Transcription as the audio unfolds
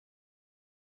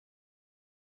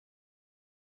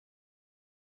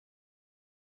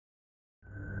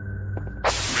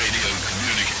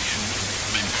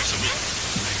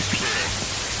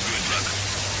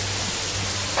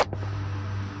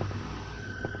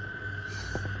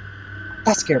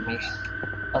That scared me.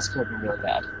 That scared me really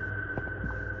bad.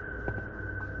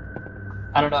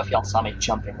 I don't know if y'all saw me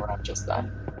jumping around just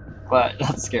then, but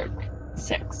that scared me.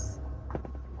 6.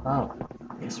 Oh,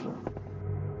 this room.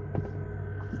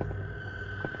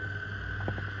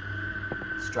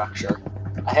 Structure.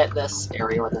 I hit this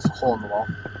area where there's a hole in the wall.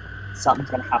 Something's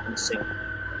gonna happen soon.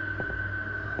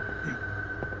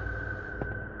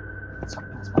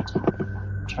 Something's about to happen.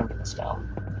 I'm trying to get this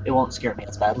down. It won't scare me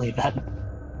as badly then.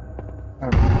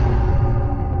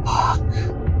 Fuck.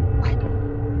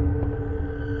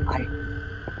 I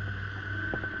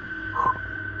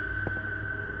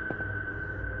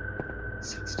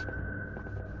 60.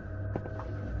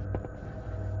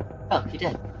 Oh, he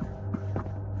did.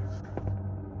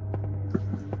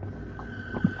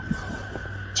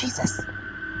 Jesus!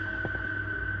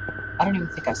 I don't even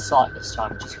think I saw it this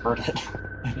time, I just heard it.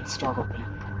 And it startled me.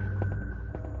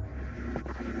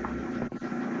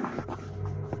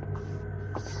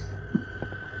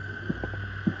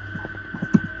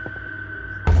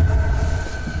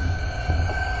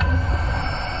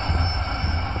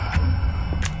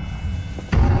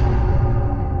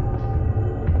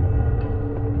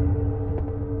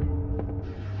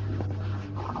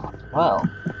 Well.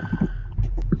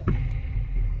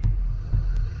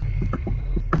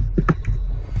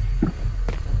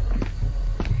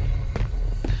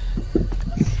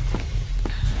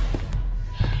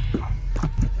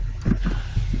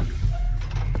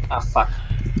 Oh, fuck.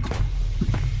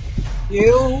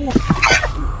 You!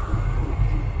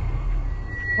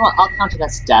 Well, I'll count it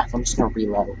as death. I'm just gonna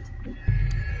reload.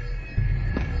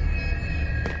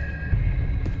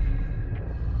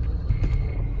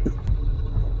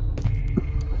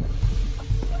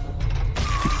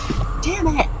 Damn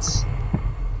it!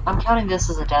 I'm counting this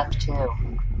as a death, too.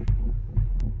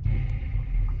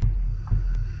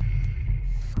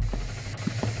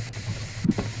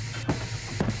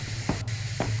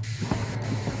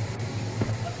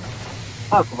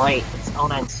 Oh, great. It's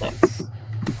 096.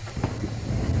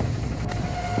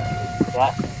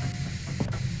 Yeah.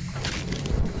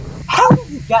 How did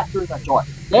you get through the door?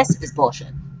 This is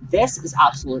bullshit. This is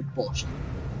absolute bullshit.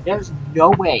 There's no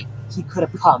way he could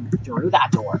have come through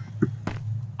that door.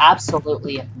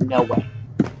 Absolutely no way.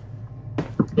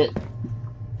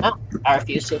 No, I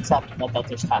refuse to accept that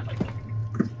there's time like that.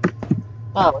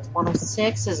 Oh, it's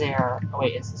 106 is error. Oh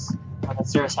wait, is this? Oh,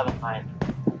 that's 079.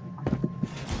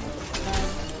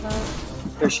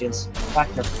 There she is. Back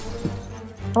here.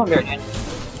 Come on, Mary Jane.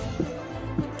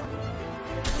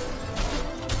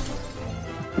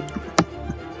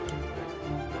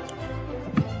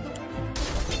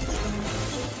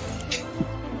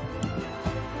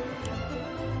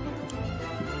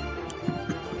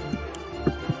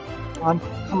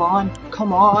 Come on,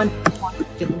 come on, come on,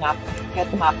 get the map, get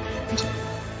the map.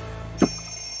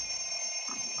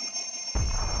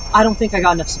 I don't think I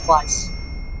got enough supplies.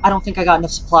 I don't think I got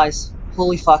enough supplies.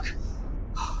 Holy fuck.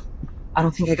 I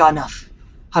don't think I got enough.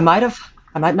 I might have,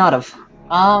 I might not have.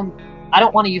 I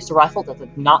don't want to use the rifle, that does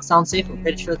not sound safe, I'm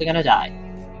pretty sure they're gonna die.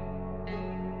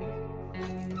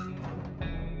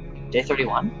 Day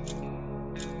 31?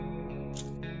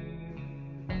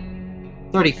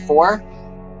 34?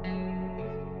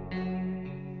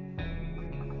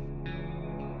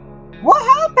 What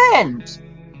happened?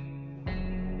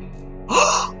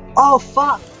 Oh,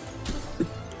 fuck!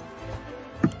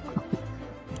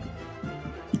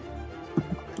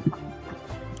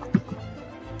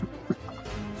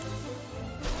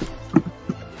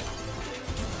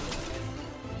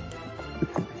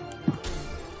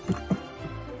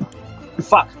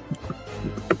 Fuck.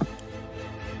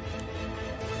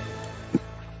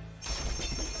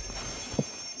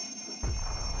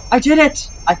 I did it!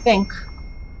 I think.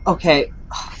 Okay.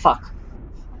 Oh, fuck.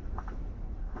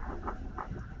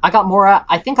 I got more.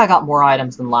 I think I got more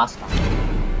items than last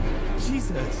time.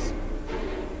 Jesus.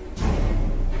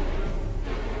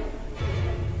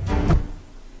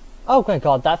 Oh my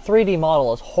god, that 3D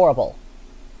model is horrible.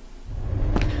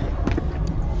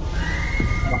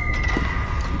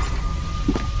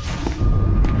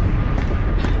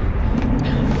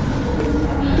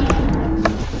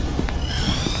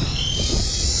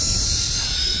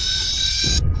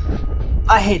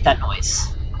 I hate that noise.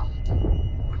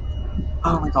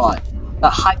 Oh my god.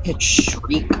 That high-pitched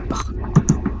shriek.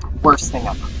 Ugh. Worst thing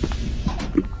ever.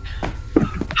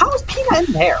 How is Peanut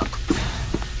in there?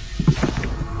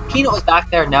 Peanut was back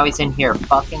there, now he's in here.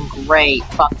 Fucking great.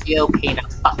 Fuck you,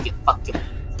 Peanut. Fuck you, fuck you,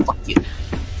 fuck you.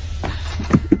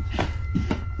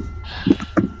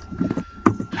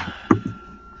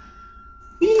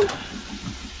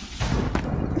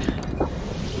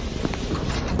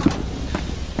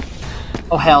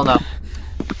 Oh, hell no.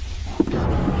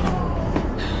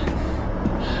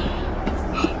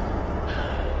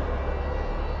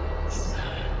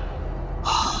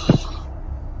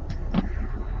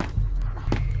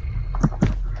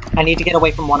 I need to get away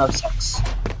from 106.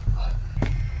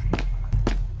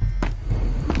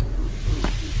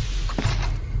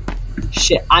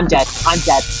 Shit, I'm dead. I'm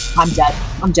dead. I'm dead.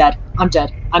 I'm dead. I'm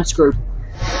dead. I'm screwed.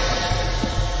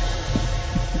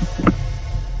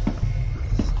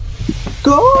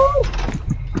 Go!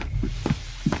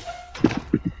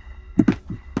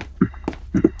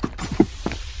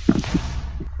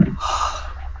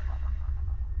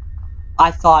 I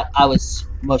thought I was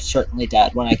most certainly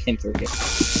dead when I came through here.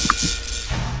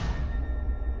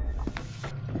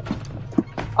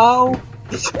 Oh.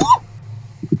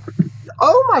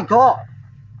 Oh my god!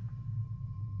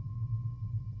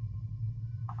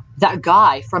 That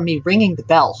guy from me ringing the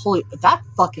bell, holy, that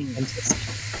fucking interesting.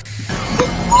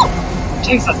 Oh,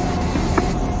 Jesus!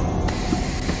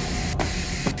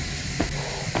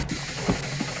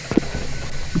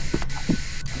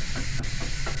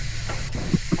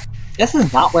 This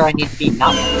is not where I need to be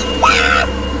now.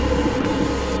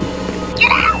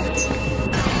 Get out!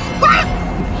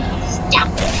 Stop!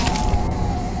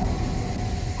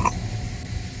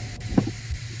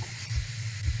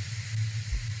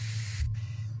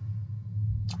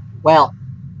 Well.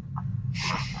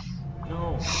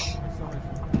 No, my son.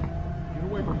 Get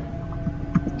away from me.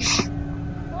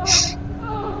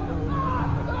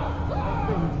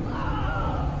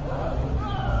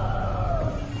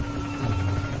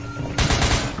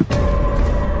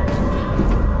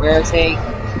 Where's a...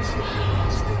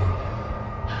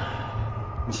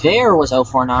 There was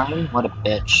 049. What a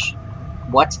bitch.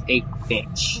 What a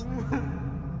bitch.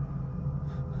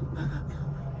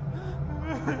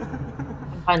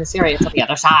 Find this area, it's on the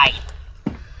other side.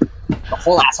 The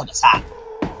whole ass on the side.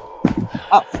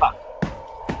 Oh, fuck.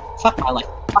 Fuck my life.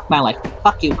 Fuck my life.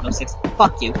 Fuck you, 106.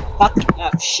 Fuck you. Fuck you.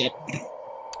 Oh, shit.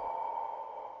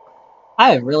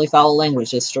 I have really foul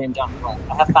language this stream down the road.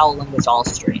 I have foul language all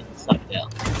streams, so yeah.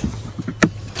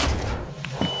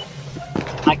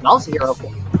 I can also hear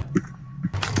okay.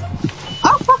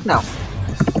 Oh, fuck no.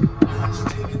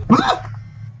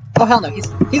 Oh, hell no.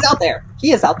 He's out there.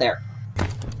 He is out there.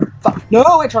 Fuck. No,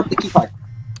 I dropped the keycard.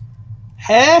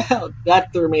 Hell,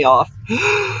 that threw me off.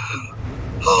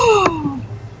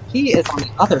 He is on the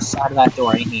other side of that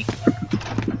door, ain't he?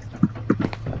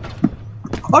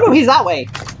 Oh no, he's that way.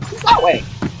 He's that way.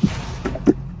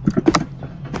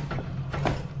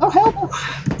 Oh hell no.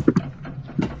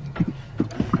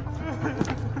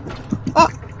 Oh.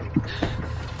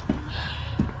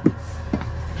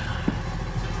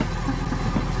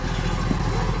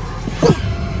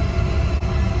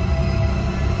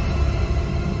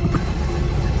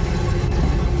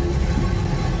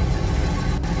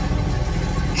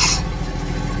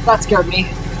 That scared me.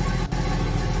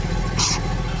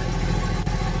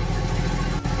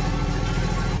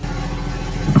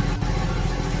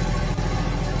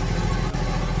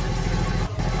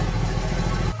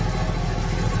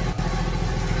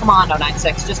 Come on,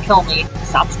 096, just kill me.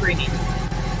 Stop screaming.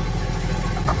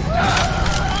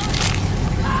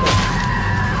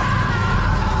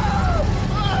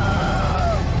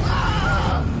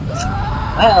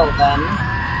 Well then,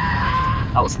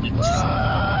 that was nice.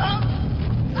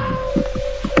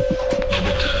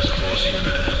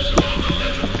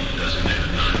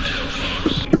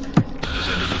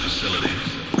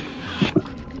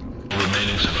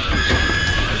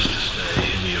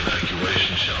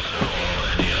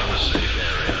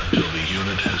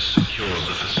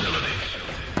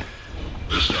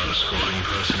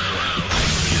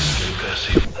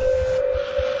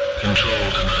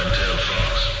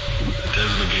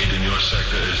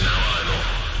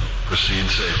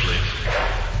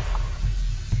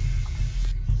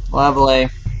 Lovely.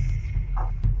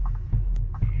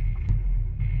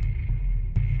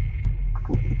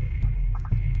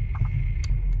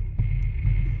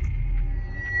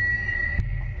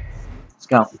 Let's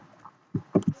go.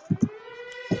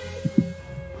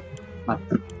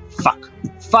 Fuck.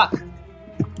 Fuck!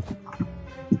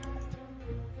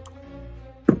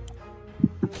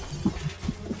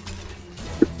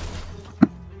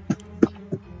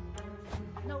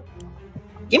 No.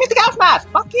 Give me the gas mask!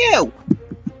 Fuck you!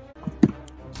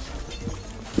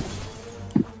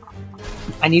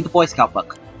 I need the Boy Scout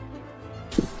book.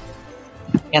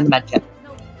 And the med kit.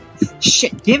 No.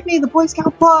 Shit, give me the Boy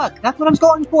Scout book! That's what I was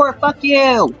going for! Fuck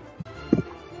you!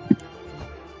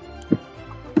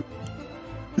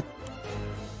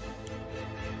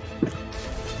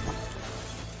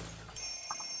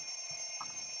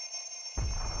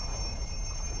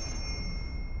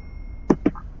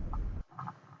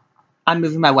 I'm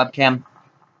moving my webcam.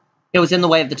 It was in the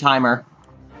way of the timer.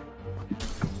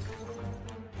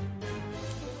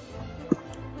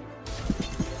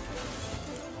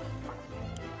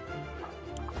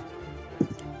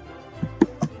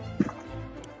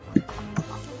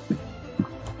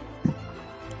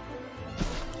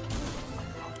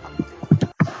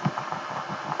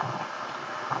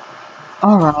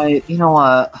 Alright, you know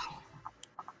what?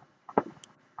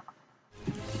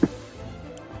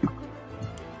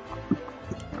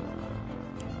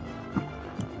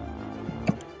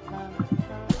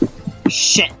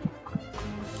 Shit!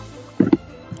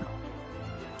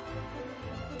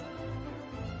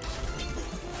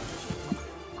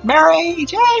 Mary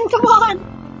Jane, come on!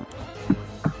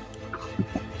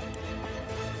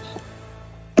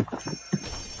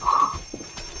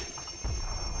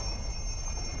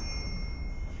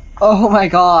 Oh my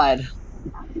god.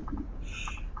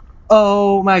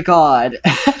 Oh my god.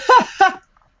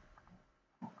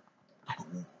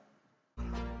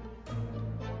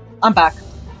 I'm back.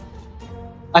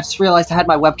 I just realized I had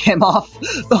my webcam off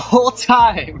the whole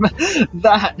time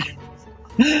that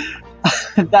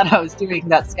that I was doing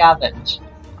that scavenge.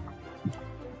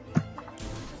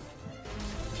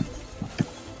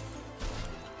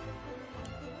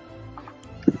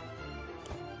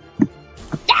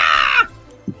 Ah!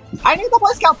 I need the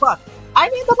Boy Scout book! I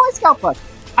need the Boy Scout book!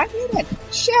 I need it!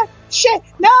 Shit! Shit!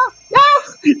 No! No!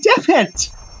 Damn it!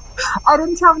 I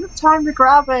didn't have enough time to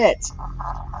grab it!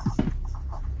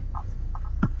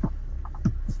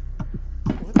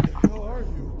 What the hell are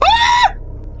you? Ah!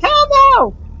 Hell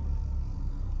no!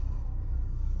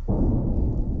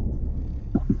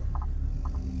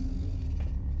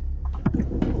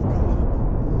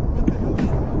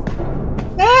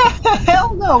 Ah,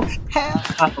 hell no! Hell.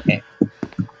 Ah, okay.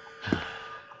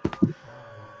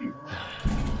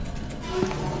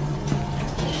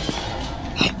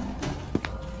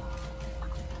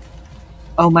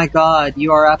 Oh my god,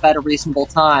 you are up at a reasonable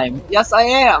time. Yes, I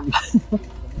am!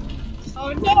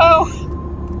 Oh no!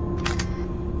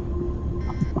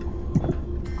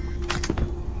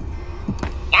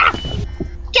 Ah!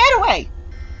 Get away!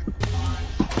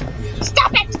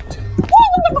 Stop it!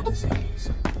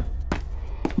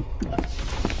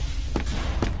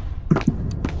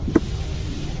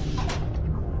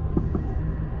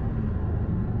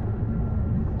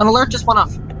 An alert just went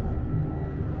off.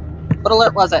 What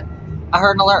alert was it? I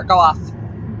heard an alert go off.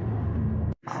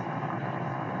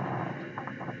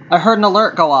 I heard an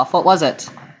alert go off. What was it?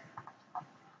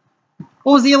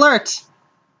 What was the alert?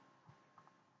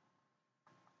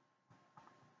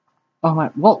 Oh my,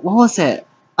 what was it?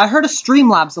 I heard a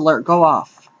Streamlabs alert go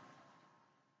off.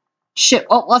 Shit,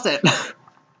 what was it?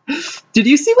 Did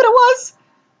you see what it was?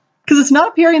 Because it's not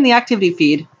appearing in the activity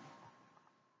feed.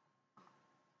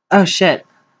 Oh shit.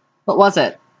 What was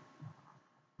it?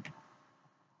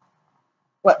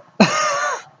 What?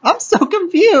 I'm so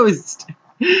confused!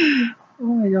 Oh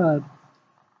my god.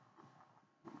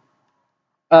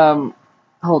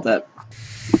 Hold it.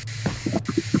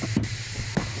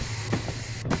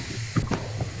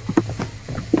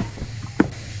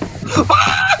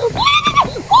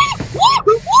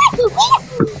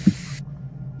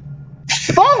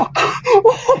 Fuck!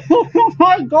 Oh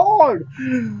my god!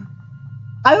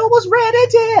 I almost ran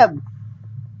into him!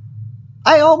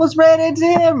 I almost ran into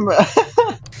him!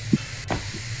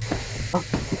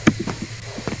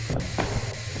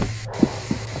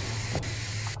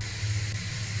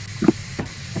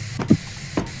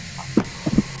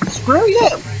 Screw you!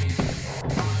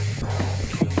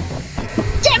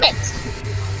 Damn it!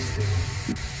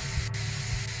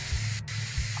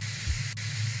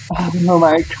 Oh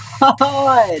my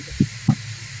god!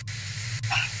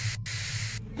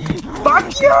 Fuck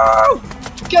you!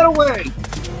 Get away!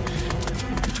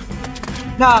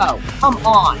 No, come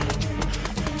on!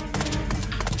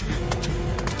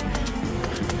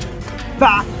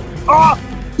 Back off!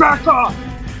 Back off!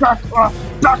 Back off!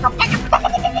 Back off! Back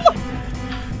off!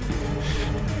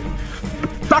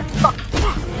 Back off!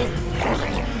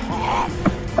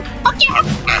 Fuck you!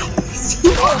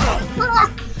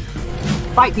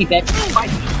 Fight me, bitch!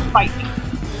 Fight me! Fight me!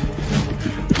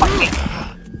 Fight me!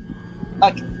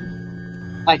 Okay.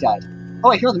 I died. Oh,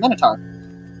 I hear the Minotaur.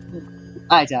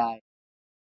 I died.